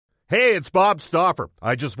Hey, it's Bob Stauffer.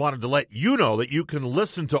 I just wanted to let you know that you can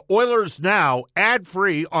listen to Oilers Now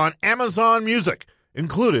ad-free on Amazon Music,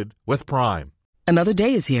 included with Prime. Another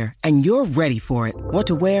day is here, and you're ready for it. What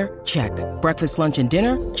to wear? Check. Breakfast, lunch, and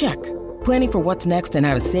dinner? Check. Planning for what's next and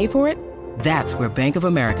how to save for it? That's where Bank of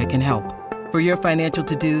America can help. For your financial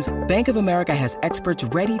to-dos, Bank of America has experts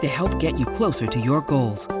ready to help get you closer to your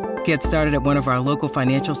goals. Get started at one of our local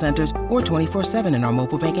financial centers or 24/7 in our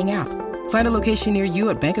mobile banking app. Find a location near you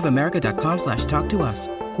at bankofamerica.com/talktous.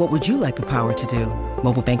 What would you like the power to do?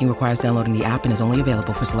 Mobile banking requires downloading the app and is only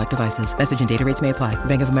available for select devices. Message and data rates may apply.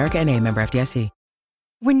 Bank of America N.A., member FDIC.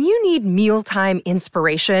 When you need mealtime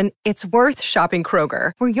inspiration, it's worth shopping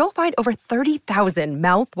Kroger, where you'll find over 30,000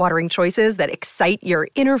 mouth-watering choices that excite your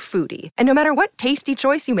inner foodie. And no matter what tasty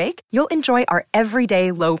choice you make, you'll enjoy our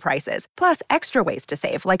everyday low prices, plus extra ways to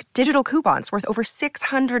save, like digital coupons worth over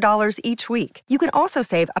 $600 each week. You can also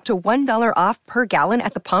save up to $1 off per gallon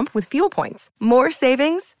at the pump with fuel points. More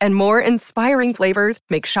savings and more inspiring flavors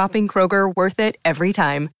make shopping Kroger worth it every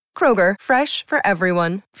time. Kroger, fresh for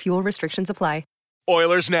everyone. Fuel restrictions apply.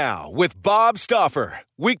 Oilers Now with Bob Stauffer.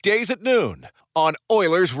 Weekdays at noon on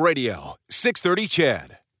Oilers Radio, 630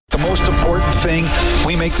 CHED. The most important thing,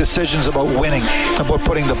 we make decisions about winning, about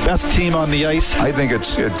putting the best team on the ice. I think it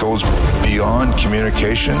goes beyond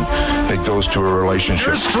communication. It goes to a relationship.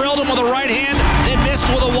 Here's drilled him with a right hand, then missed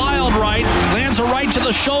with a wild right. Lands a right to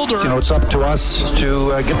the shoulder. You know, it's up to us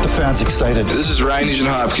to get the fans excited. This is Ryan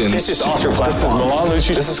Nugent-Hopkins. This is Oscar Platt. This is Milan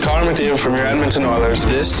Lucic. This is Connor McDavid from your Edmonton Oilers.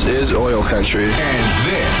 This is Oil Country. And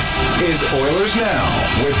this is Oilers Now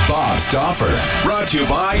with Bob Stauffer. Brought to you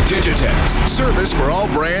by Digitex. Service for all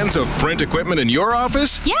brands of print equipment in your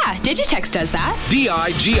office? Yeah, Digitex does that.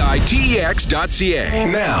 digitex.ca.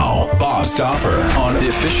 Now, Bob Stauffer on the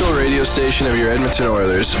official radio station of your Edmonton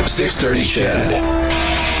Oilers, 630 CHED.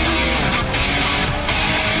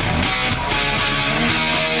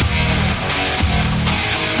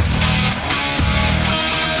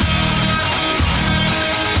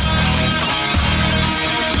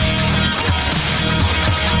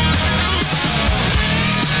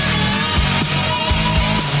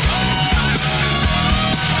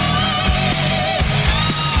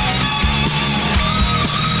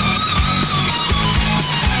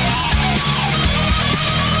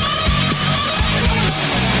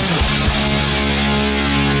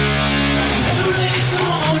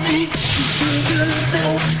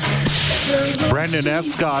 Brendan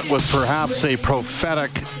Escott with perhaps a prophetic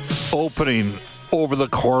opening over the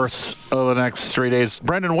course of the next 3 days.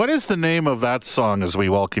 Brendan, what is the name of that song as we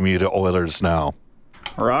welcome you to Oilers Now?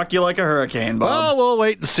 Rock You Like a Hurricane, Bob. Well, we'll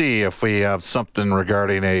wait and see if we have something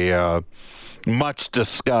regarding a much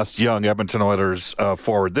discussed young Edmonton Oilers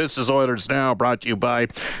forward. This is Oilers Now, brought to you by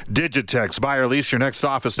Digitex. Buy or lease your next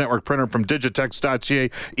office network printer from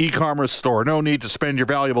digitex.ca e-commerce store. No need to spend your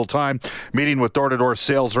valuable time meeting with door-to-door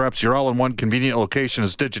sales reps. Your all-in-one convenient location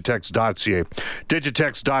is digitex.ca.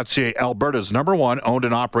 Digitex.ca, Alberta's #1 owned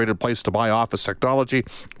and operated place to buy office technology,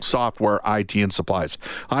 software, IT, and supplies.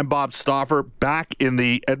 I'm Bob Stauffer, back in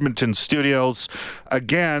the Edmonton studios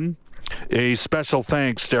again. A special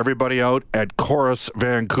thanks to everybody out at Chorus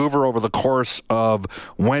Vancouver over the course of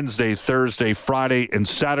Wednesday, Thursday, Friday, and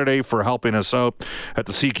Saturday for helping us out at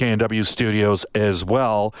the CKNW studios as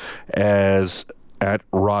well as at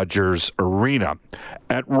Rogers Arena.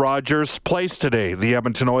 At Rogers Place today, the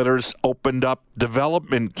Edmonton Oilers opened up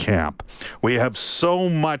development camp. We have so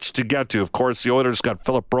much to get to. Of course, the Oilers got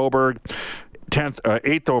Philip Broberg,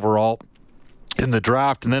 8th overall in the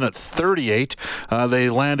draft, and then at 38, they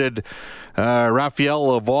landed Raphael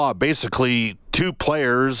Lavoie, basically two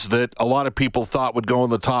players that a lot of people thought would go in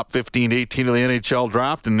the top 15, 18 of the NHL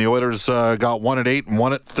draft, and the Oilers got one at 8 and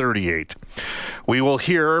one at 38. We will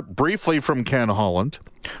hear briefly from Ken Holland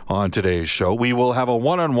on today's show. We will have a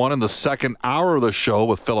one-on-one in the second hour of the show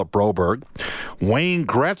with Philip Broberg. Wayne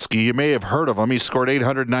Gretzky, you may have heard of him. He scored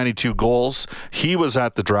 892 goals. He was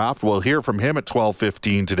at the draft. We'll hear from him at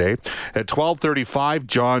 12:15 today. At 12:35,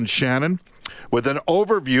 John Shannon with an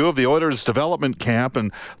overview of the Oilers development camp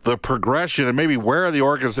and the progression and maybe where the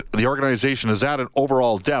organization is at in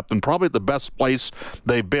overall depth, and probably the best place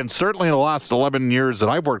they've been, certainly in the last 11 years that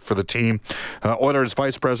I've worked for the team. Oilers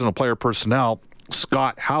Vice President of Player Personnel,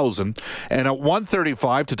 Scott Housen. And at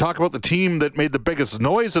 1:35, to talk about the team that made the biggest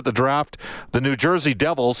noise at the draft, the New Jersey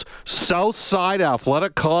Devils, Southside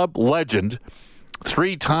Athletic Club legend,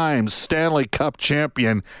 3 times Stanley Cup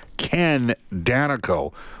champion Ken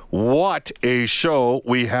Daneyko. What a show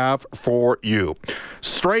we have for you.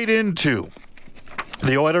 Straight into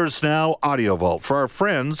The Oilers Now Audio Vault for our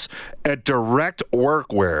friends at Direct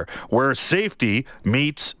Workwear, where safety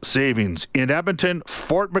meets savings. In Edmonton,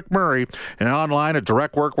 Fort McMurray, and online at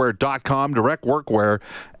directworkwear.com. Direct Workwear,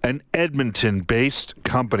 an Edmonton-based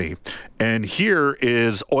company. And here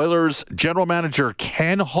is Oilers General Manager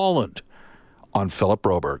Ken Holland on Philip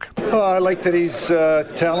Broberg. I like that he's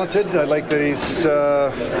talented. I like that he's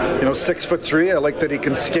 6'3". I like that he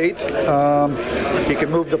can skate. He can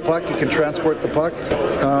move the puck. He can transport the puck.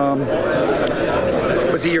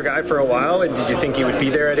 Was he your guy for a while, and did you think he would be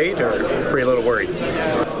there at 8, or were you a little worried?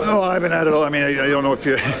 Oh, I've been at it all. I mean, I don't know if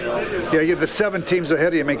you... Yeah, the 7 teams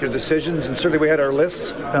ahead of you make your decisions, and certainly we had our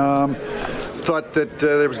lists. Thought that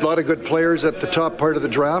there was a lot of good players at the top part of the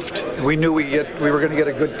draft. We knew we were going to get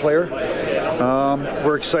a good player.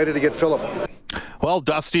 We're excited to get Philip. Well,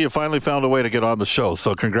 Dusty, you finally found a way to get on the show,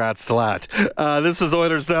 so congrats to that. This is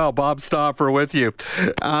Oilers Now. Bob Stauffer with you.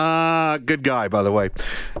 Good guy, by the way.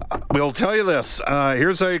 We'll tell you this.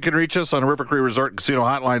 Here's how you can reach us on River Cree Resort Casino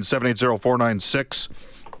Hotline,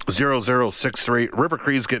 780-496-0063. River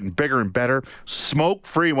Cree's getting bigger and better.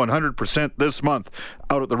 Smoke-free 100% this month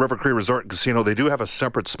out at the River Cree Resort Casino. They do have a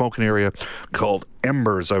separate smoking area called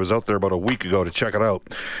Embers. I was out there about a week ago to check it out.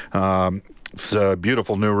 It's a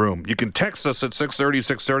beautiful new room. You can text us at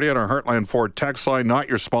 630 on our Heartland Ford text line, not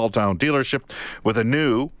your small town dealership, with a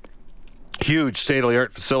new huge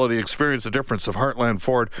state-of-the-art facility. Experience the difference of Heartland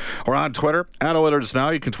Ford. Or on Twitter, at Oilers Now.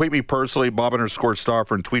 You can tweet me personally,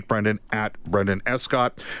 Bob_Stauffer, and tweet Brendan at Brendan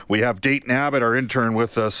Escott. We have Dayton Abbott, our intern,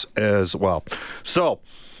 with us as well. So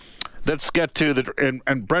let's get to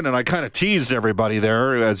and Brendan, I kind of teased everybody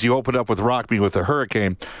there as you opened up with Rock Me with the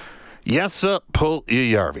Hurricane. Jesse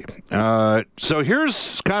Puljujärvi. So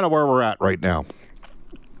here's kind of where we're at right now.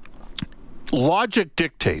 Logic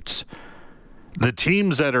dictates the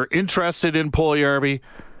teams that are interested in Puljujärvi,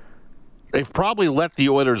 they've probably let the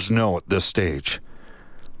Oilers know at this stage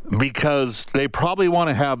because they probably want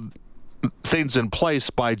to have things in place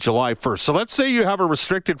by July 1st. So let's say you have a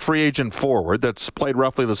restricted free agent forward that's played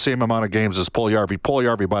roughly the same amount of games as Puljujärvi.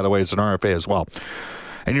 Puljujärvi, by the way, is an RFA as well.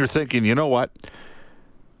 And you're thinking, you know what?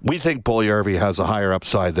 We think Puljujärvi has a higher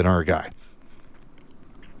upside than our guy.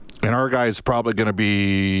 And our guy is probably going to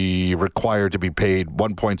be required to be paid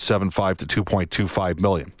 $1.75 to $2.25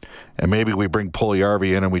 million. And maybe we bring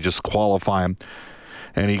Puljujärvi in and we just qualify him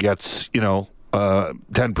and he gets, a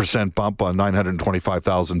 10% bump on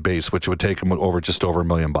 $925,000 base, which would take him over just over $1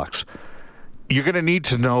 million. You're going to need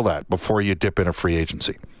to know that before you dip in a free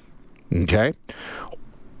agency. Okay?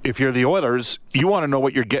 If you're the Oilers, you want to know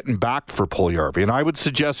what you're getting back for Puljujärvi. And I would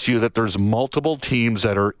suggest to you that there's multiple teams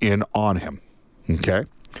that are in on him. Okay?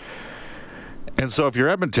 And so if you're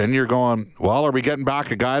Edmonton, you're going, well, are we getting back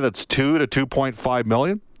a guy that's $2 to $2.5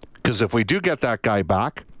 million? Because if we do get that guy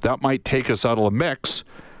back, that might take us out of the mix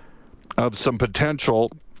of some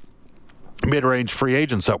potential mid-range free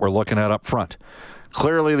agents that we're looking at up front.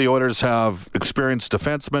 Clearly, the Oilers have experienced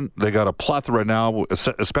defensemen. They got a plethora now,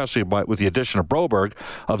 especially with the addition of Broberg,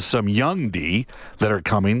 of some young D that are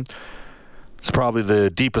coming. It's probably the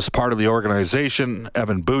deepest part of the organization.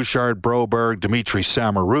 Evan Bouchard, Broberg, Dmitry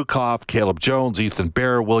Samorukov, Caleb Jones, Ethan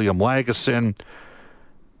Bear, William Lagesson.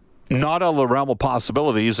 Not all the realm of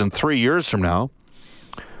possibilities. In 3 years from now,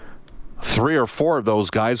 3 or 4 of those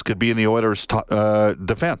guys could be in the Oilers'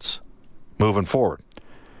 defense moving forward.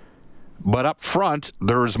 But up front,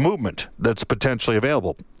 there's movement that's potentially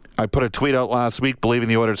available. I put a tweet out last week believing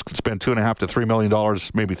the Oilers could spend $2.5 to $3 million,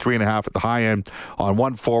 maybe $3.5 at the high end on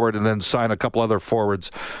one forward and then sign a couple other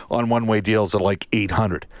forwards on one-way deals at like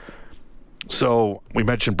 $800. So we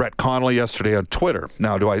mentioned Brett Connolly yesterday on Twitter.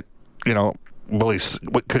 Now, could he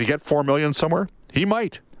get $4 million somewhere? He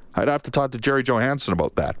might. I'd have to talk to Jerry Johansson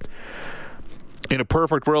about that. In a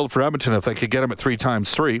perfect world for Edmonton, if they could get him at 3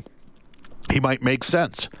 times 3, he might make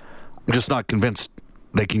sense. I'm just not convinced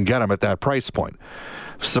they can get him at that price point.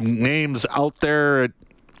 Some names out there,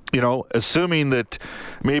 assuming that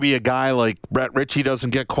maybe a guy like Brett Ritchie doesn't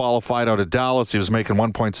get qualified out of Dallas. He was making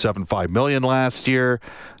 $1.75 million last year.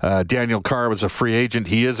 Daniel Carr was a free agent.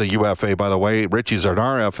 He is a UFA, by the way. Ritchie's an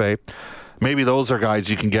RFA. Maybe those are guys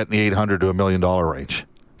you can get in the $800 to $1 million range.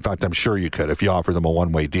 In fact, I'm sure you could if you offer them a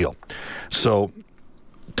one-way deal. So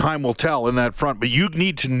time will tell in that front, but you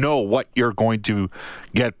need to know what you're going to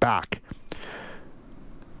get back.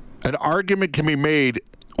 An argument can be made.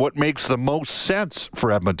 What makes the most sense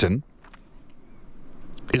for Edmonton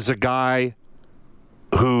is a guy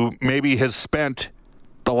who maybe has spent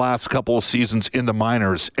the last couple of seasons in the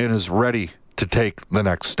minors and is ready to take the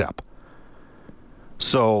next step.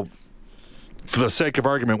 So, for the sake of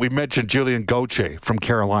argument, we mentioned Julian Gauthier from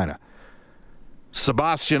Carolina.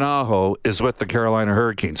 Sebastian Aho is with the Carolina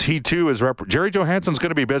Hurricanes. He, too, is Jerry Johansson's going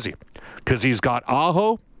to be busy because he's got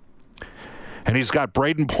Aho and he's got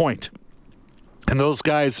Braden Point. And those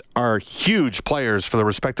guys are huge players for the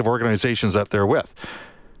respective organizations that they're with.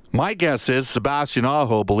 My guess is Sebastian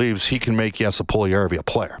Aho believes he can make Jesse Puljujarvi a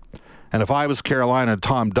player. And if I was Carolina and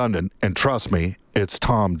Tom Dundon, and trust me, it's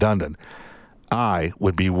Tom Dundon, I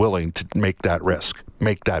would be willing to make that risk,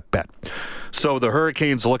 make that bet. So the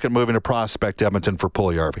Hurricanes look at moving to prospect Edmonton for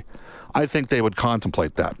Puljujarvi. I think they would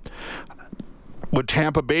contemplate that. Would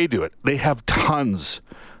Tampa Bay do it? They have tons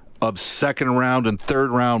of second-round and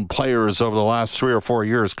third-round players over the last 3 or 4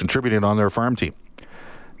 years contributing on their farm team.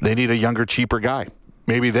 They need a younger, cheaper guy.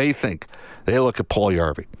 Maybe they look at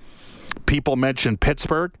Puljujarvi. People mention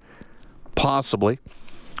Pittsburgh. Possibly.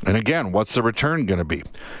 And again, what's the return going to be?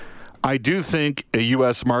 I do think a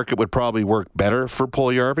U.S. market would probably work better for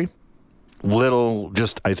Puljujarvi.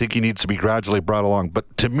 I think he needs to be gradually brought along.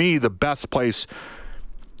 But to me, the best place,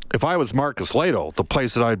 if I was Marcus Lato, the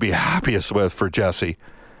place that I'd be happiest with for Jesse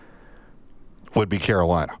would be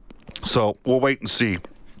Carolina. So we'll wait and see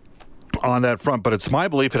on that front. But it's my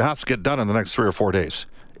belief it has to get done in the next 3 or 4 days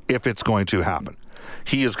if it's going to happen.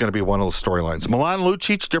 He is going to be one of the storylines. Milan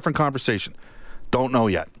Lucic, different conversation. Don't know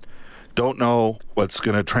yet. Don't know what's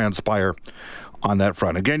going to transpire on that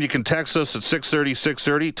front. Again, you can text us at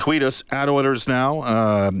 630-630. Tweet us at Oilers Now.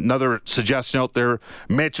 Another suggestion out there,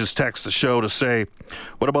 Mitch has texted the show to say,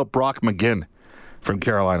 what about Brock McGinn from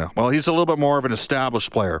Carolina? Well, he's a little bit more of an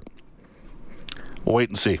established player. We'll wait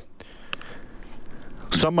and see.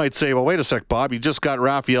 Some might say, well, wait a sec, Bob. You just got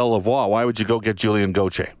Raphael Lavoie. Why would you go get Julian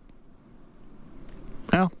Gauthier?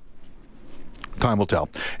 Well, time will tell.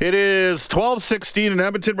 It is 12:16 in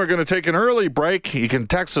Edmonton. We're going to take an early break. You can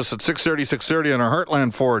text us at 630-630 on our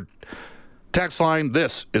Heartland Ford text line.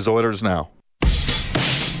 This is Oilers Now.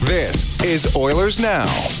 This is Oilers Now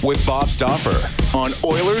with Bob Stauffer on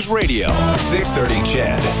Oilers Radio, 630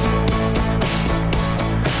 CHED.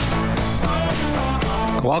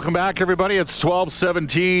 Welcome back, everybody. It's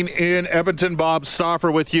 12:17 in Edmonton. Bob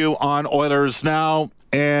Stauffer with you on Oilers Now.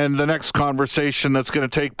 And the next conversation that's going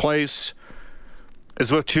to take place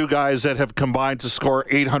is with two guys that have combined to score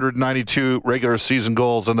 892 regular season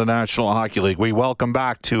goals in the National Hockey League. We welcome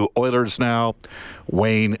back to Oilers Now,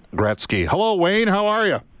 Wayne Gretzky. Hello, Wayne. How are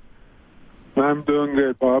you? I'm doing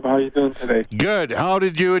good, Bob. How are you doing today? Good. How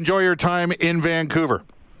did you enjoy your time in Vancouver?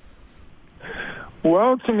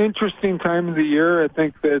 Well, it's an interesting time of the year. I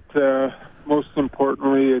think that most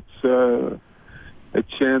importantly, it's a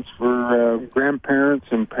chance for grandparents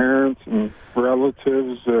and parents and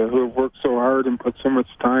relatives who have worked so hard and put so much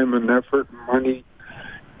time and effort and money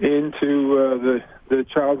into the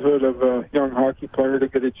childhood of a young hockey player to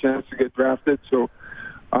get a chance to get drafted. So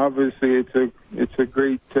obviously it's a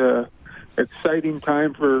great, exciting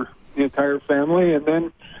time for the entire family. And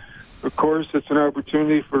then, of course, it's an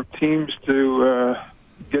opportunity for teams to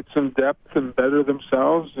get some depth and better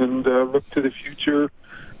themselves and look to the future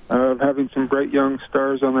of having some bright young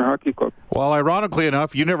stars on their hockey club. Well, ironically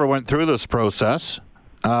enough, you never went through this process,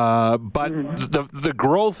 but the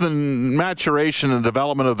growth and maturation and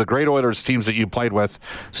development of the great Oilers teams that you played with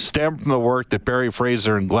stemmed from the work that Barry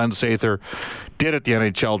Fraser and Glenn Sather did at the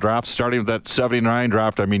NHL draft, starting with that 79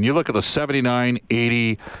 draft. I mean, you look at the 79,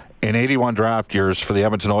 80, and 81 draft years for the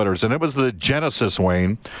Edmonton Oilers, and it was the genesis,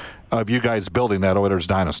 Wayne, of you guys building that Oilers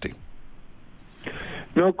dynasty.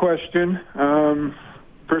 No question.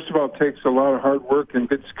 First of all, it takes a lot of hard work and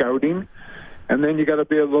good scouting, and then you got to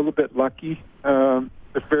be a little bit lucky. The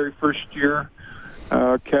very first year,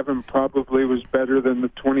 Kevin probably was better than the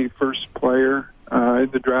 21st player in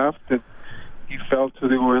the draft, and he fell to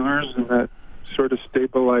the Oilers, and that sort of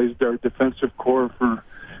stabilized our defensive core for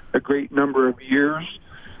a great number of years.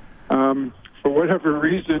 For whatever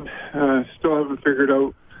reason, still haven't figured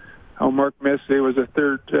out how Mark Messier was a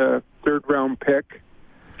third round pick,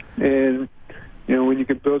 and you know, when you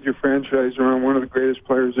can build your franchise around one of the greatest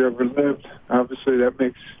players that ever lived, obviously that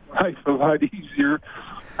makes life a lot easier.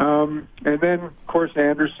 And then, of course,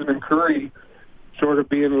 Anderson and Curry sort of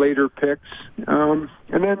being later picks. And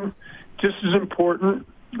then, just as important,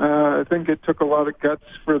 I think it took a lot of guts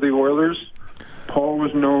for the Oilers. Paul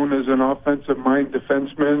was known as an offensive-minded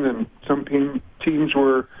defenseman, and some teams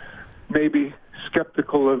were maybe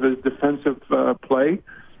skeptical of his defensive play.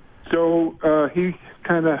 So he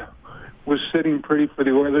kind of was sitting pretty for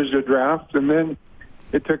the Oilers to draft, and then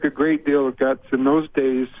it took a great deal of guts. In those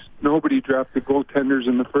days, nobody drafted goaltenders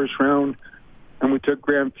in the first round, and we took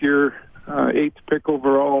Graham Fuhr, 8th pick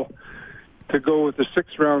overall, to go with the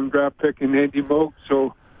 6th-round draft pick in Andy Moog.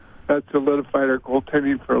 So that solidified our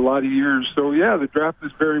goaltending for a lot of years. So, yeah, the draft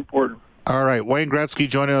is very important. All right, Wayne Gretzky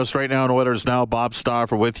joining us right now on Oilers Now. Bob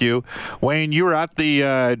Stauffer with you. Wayne, you were at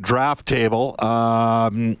the draft table.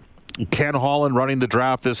 Ken Holland running the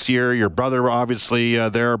draft this year. Your brother, obviously,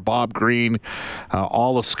 there. Bob Green,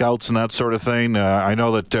 all the scouts and that sort of thing. I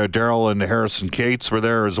know that Daryl and Harrison Cates were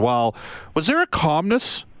there as well. Was there a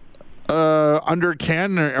calmness under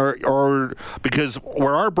Ken, or because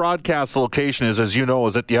where our broadcast location is, as you know,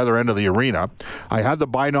 is at the other end of the arena? I had the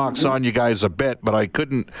binocs on you guys a bit, but I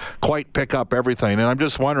couldn't quite pick up everything. And I'm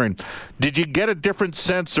just wondering, did you get a different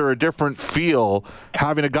sense or a different feel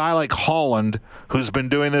having a guy like Holland who's been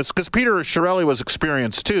doing this? Because Peter Chiarelli was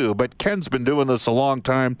experienced too, but Ken's been doing this a long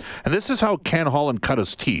time. And this is how Ken Holland cut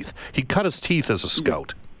his teeth. He cut his teeth as a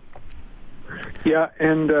scout. Yeah,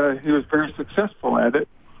 and he was very successful at it.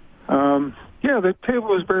 The table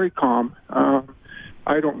was very calm.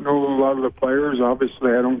 I don't know a lot of the players.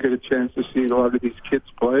 Obviously, I don't get a chance to see a lot of these kids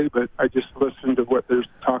play, but I just listen to what they're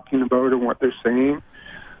talking about and what they're saying.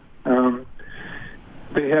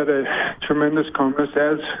 They had a tremendous calmness,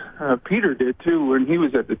 as Peter did, too, when he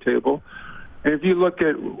was at the table. And if you look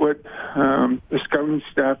at what the scouting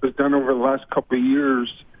staff has done over the last couple of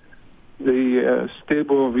years, the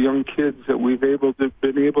stable of young kids that we've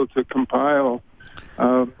been able to compile,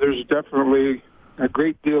 there's definitely a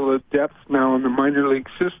great deal of depth now in the minor league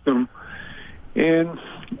system. And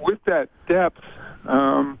with that depth,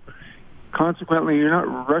 consequently, you're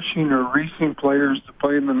not rushing or racing players to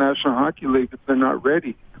play in the National Hockey League if they're not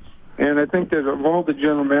ready. And I think that of all the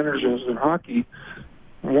general managers in hockey,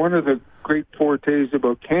 one of the great fortes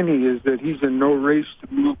about Kenny is that he's in no race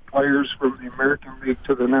to move players from the American League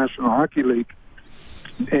to the National Hockey League.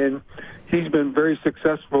 And he's been very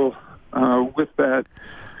successful with that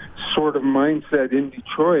sort of mindset in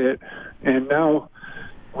Detroit. And now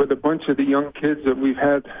with a bunch of the young kids that we've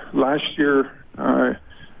had last year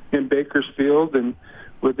in Bakersfield, and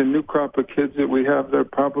with the new crop of kids that we have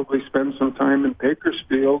that probably spend some time in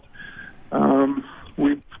Bakersfield,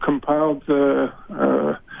 we've compiled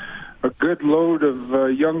a good load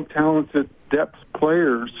of young, talented depth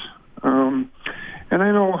players. And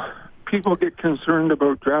I know people get concerned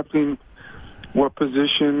about drafting what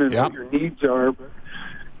position and what your needs are, but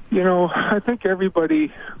I think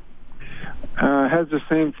everybody has the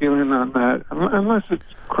same feeling on that, unless it's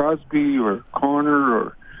Crosby or Connor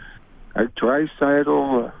or a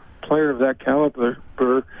Draisaitl, a player of that caliber.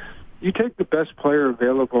 You take the best player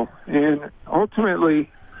available, and ultimately,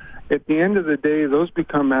 at the end of the day, those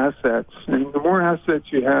become assets. And the more assets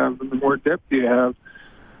you have, and the more depth you have,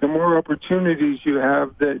 the more opportunities you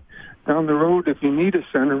have that down the road, if you need a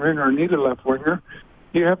centerman or need a left winger,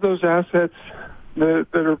 you have those assets that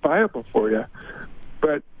are viable for you.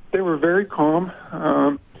 But they were very calm.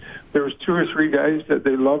 There was 2 or 3 guys that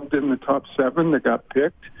they loved in the top 7 that got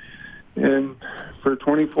picked. And for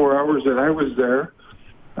 24 hours that I was there,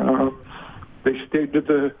 they stayed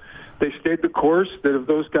the course. That if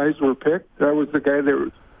those guys were picked, that was the guy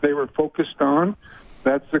that they were focused on.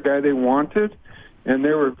 That's the guy they wanted. And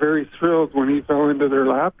they were very thrilled when he fell into their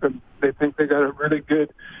lap, and they think they got a really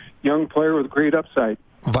good young player with great upside.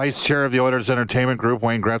 Vice Chair of the Oilers Entertainment Group,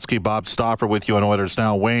 Wayne Gretzky, Bob Stauffer with you on Oilers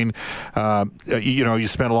Now. Wayne, you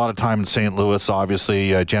spent a lot of time in St. Louis,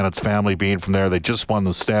 obviously, Janet's family being from there. They just won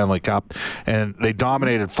the Stanley Cup, and they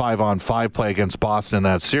dominated 5-on-5 play against Boston in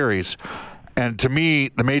that series. And to me,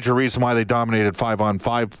 the major reason why they dominated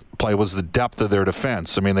 5-on-5 play was the depth of their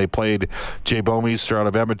defense. I mean, they played Jay Bouwmeester out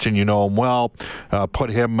of Edmonton, you know him well, put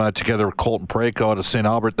him together with Colton Parayko out of St.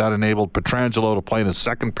 Albert. That enabled Pietrangelo to play in his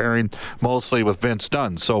second pairing, mostly with Vince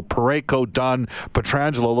Dunn. So Parayko, Dunn,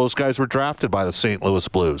 Pietrangelo, those guys were drafted by the St. Louis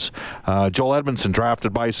Blues. Joel Edmondson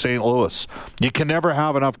drafted by St. Louis. You can never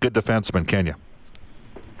have enough good defensemen, can you?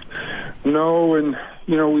 No, and,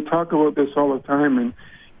 we talk about this all the time, and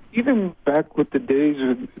even back with the days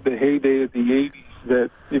of the heyday of the 80s,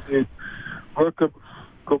 that if you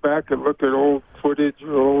go back and look at old footage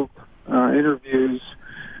or old interviews,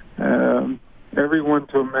 everyone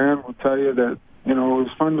to a man will tell you that, it was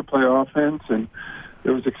fun to play offense, and it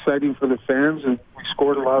was exciting for the fans, and we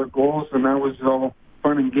scored a lot of goals, and that was all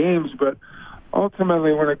fun and games. But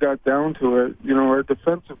ultimately, when it got down to it, our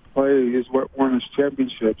defensive play is what won us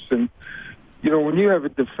championships. And, when you have a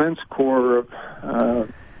defense core of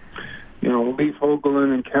Leif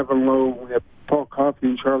Hoagland and Kevin Lowe, we have Paul Coffey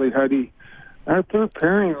and Charlie Huddy. Our third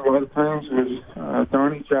pairing a lot of times was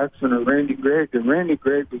Donnie Jackson or Randy Gregg. And Randy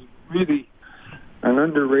Gregg was really an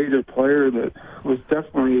underrated player that was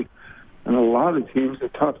definitely, in a lot of teams, the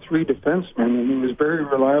top 3 defensemen. And he was very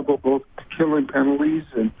reliable, both killing penalties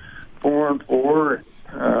and 4-on-4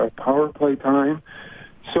 and power play time.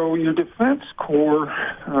 So your defense core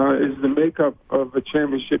is the makeup of a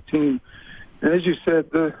championship team. And as you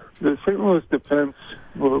said, the St. Louis defense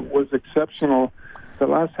was exceptional the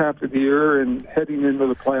last half of the year and heading into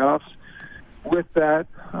the playoffs. With that,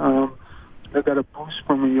 they got a boost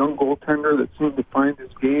from a young goaltender that seemed to find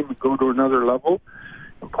his game and go to another level.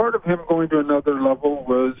 And part of him going to another level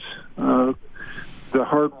was the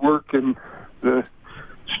hard work and the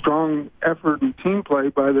strong effort and team play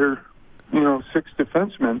by their, 6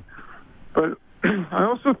 defensemen. But I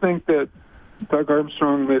also think that Doug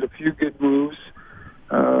Armstrong made a few good moves.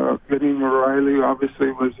 Getting O'Reilly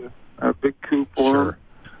obviously was a big coup for him.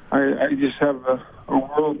 I just have a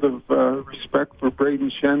world of respect for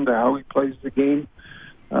Braden Shen, to how he plays the game.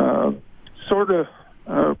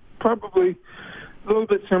 Probably a little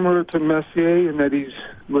bit similar to Messier in that he's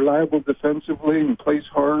reliable defensively and plays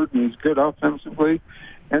hard and he's good offensively.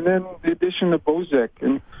 And then the addition of Bozek.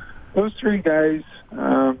 And those 3 guys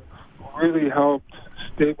really helped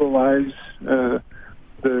stabilize the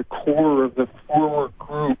core of the forward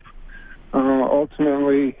group.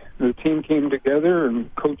 Ultimately, the team came together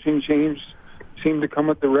and coaching change seemed to come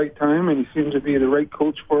at the right time, and he seemed to be the right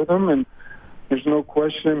coach for them. And there's no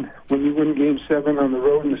question, when you win Game 7 on the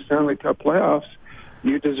road in the Stanley Cup playoffs,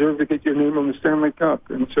 you deserve to get your name on the Stanley Cup.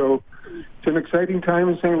 And so it's an exciting time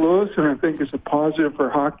in St. Louis, and I think it's a positive for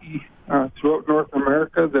hockey throughout North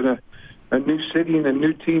America that a new city and a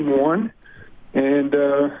new team won. And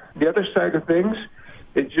the other side of things,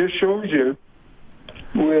 it just shows you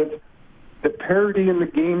with the parity in the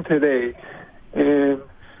game today and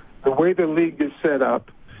the way the league is set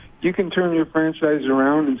up, you can turn your franchise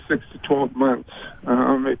around in 6 to 12 months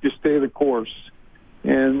if you stay the course.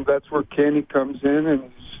 And that's where Kenny comes in, and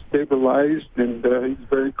he's stabilized, and he's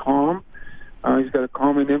very calm. He's got a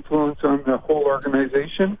calming influence on the whole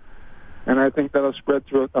organization, and I think that'll spread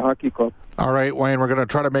throughout the hockey club. All right, Wayne, we're going to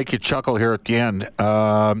try to make you chuckle here at the end.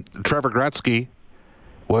 Trevor Gretzky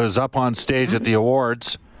was up on stage at the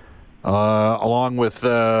awards, along with,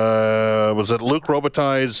 was it Luc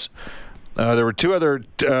Robitaille's? There were 2 other,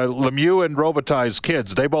 Lemieux and Robitaille's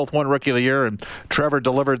kids. They both won Rookie of the Year, and Trevor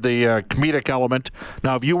delivered the comedic element.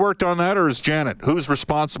 Now, have you worked on that, or is Janet? Who's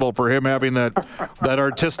responsible for him having that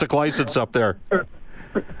artistic license up there?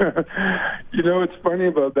 What's funny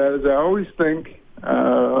about that is I always think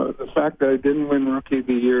the fact that I didn't win Rookie of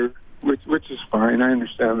the Year, which is fine, I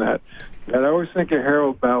understand that. And I always think of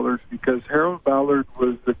Harold Ballard, because Harold Ballard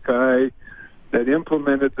was the guy that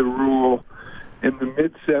implemented the rule in the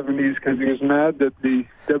mid-'70s because he was mad that the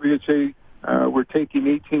WHA were taking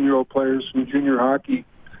 18-year-old players from junior hockey,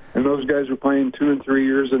 and those guys were playing 2 and 3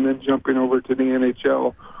 years and then jumping over to the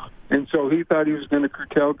NHL. And so he thought he was going to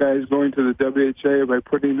curtail guys going to the WHA by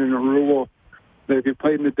putting in a rule that if you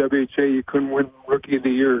played in the WHA, you couldn't win Rookie of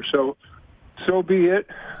the Year. So be it.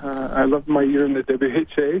 I loved my year in the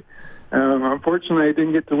WHA. Unfortunately, I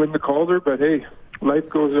didn't get to win the Calder, but hey, life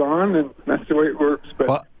goes on, and that's the way it works.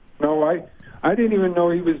 But no, I didn't even know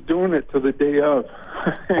he was doing it till the day of.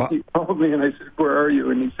 He called me, and I said, "Where are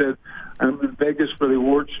you?" And he said, "I'm in Vegas for the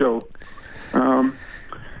award show."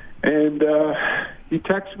 He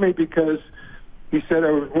texted me because he said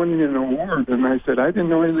I was winning an award, and I said, "I didn't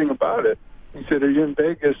know anything about it." He said, "Are you in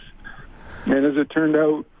Vegas?" And as it turned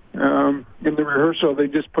out, in the rehearsal, they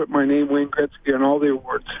just put my name, Wayne Gretzky, on all the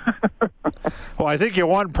awards. Well, I think you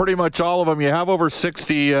won pretty much all of them. You have over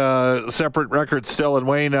 60 separate records still. And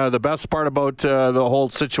Wayne, the best part about the whole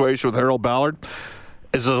situation with Harold Ballard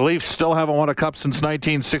is the Leafs still haven't won a cup since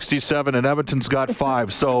 1967, and Edmonton's got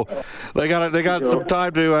 5. So they got some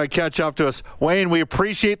time to catch up to us. Wayne, we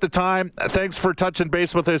appreciate the time. Thanks for touching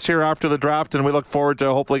base with us here after the draft, and we look forward to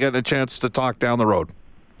hopefully getting a chance to talk down the road.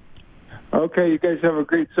 Okay, you guys have a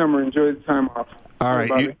great summer. Enjoy the time off. All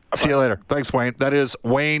right, see you later. Thanks, Wayne. That is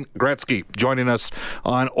Wayne Gretzky joining us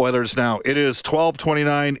on Oilers Now. It is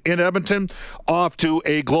 12:29 in Edmonton. Off to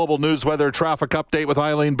a global news weather traffic update with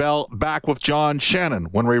Eileen Bell. Back with John Shannon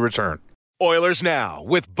when we return. Oilers Now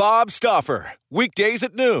with Bob Stauffer. Weekdays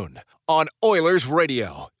at noon on Oilers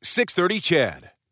Radio, 630 CHED.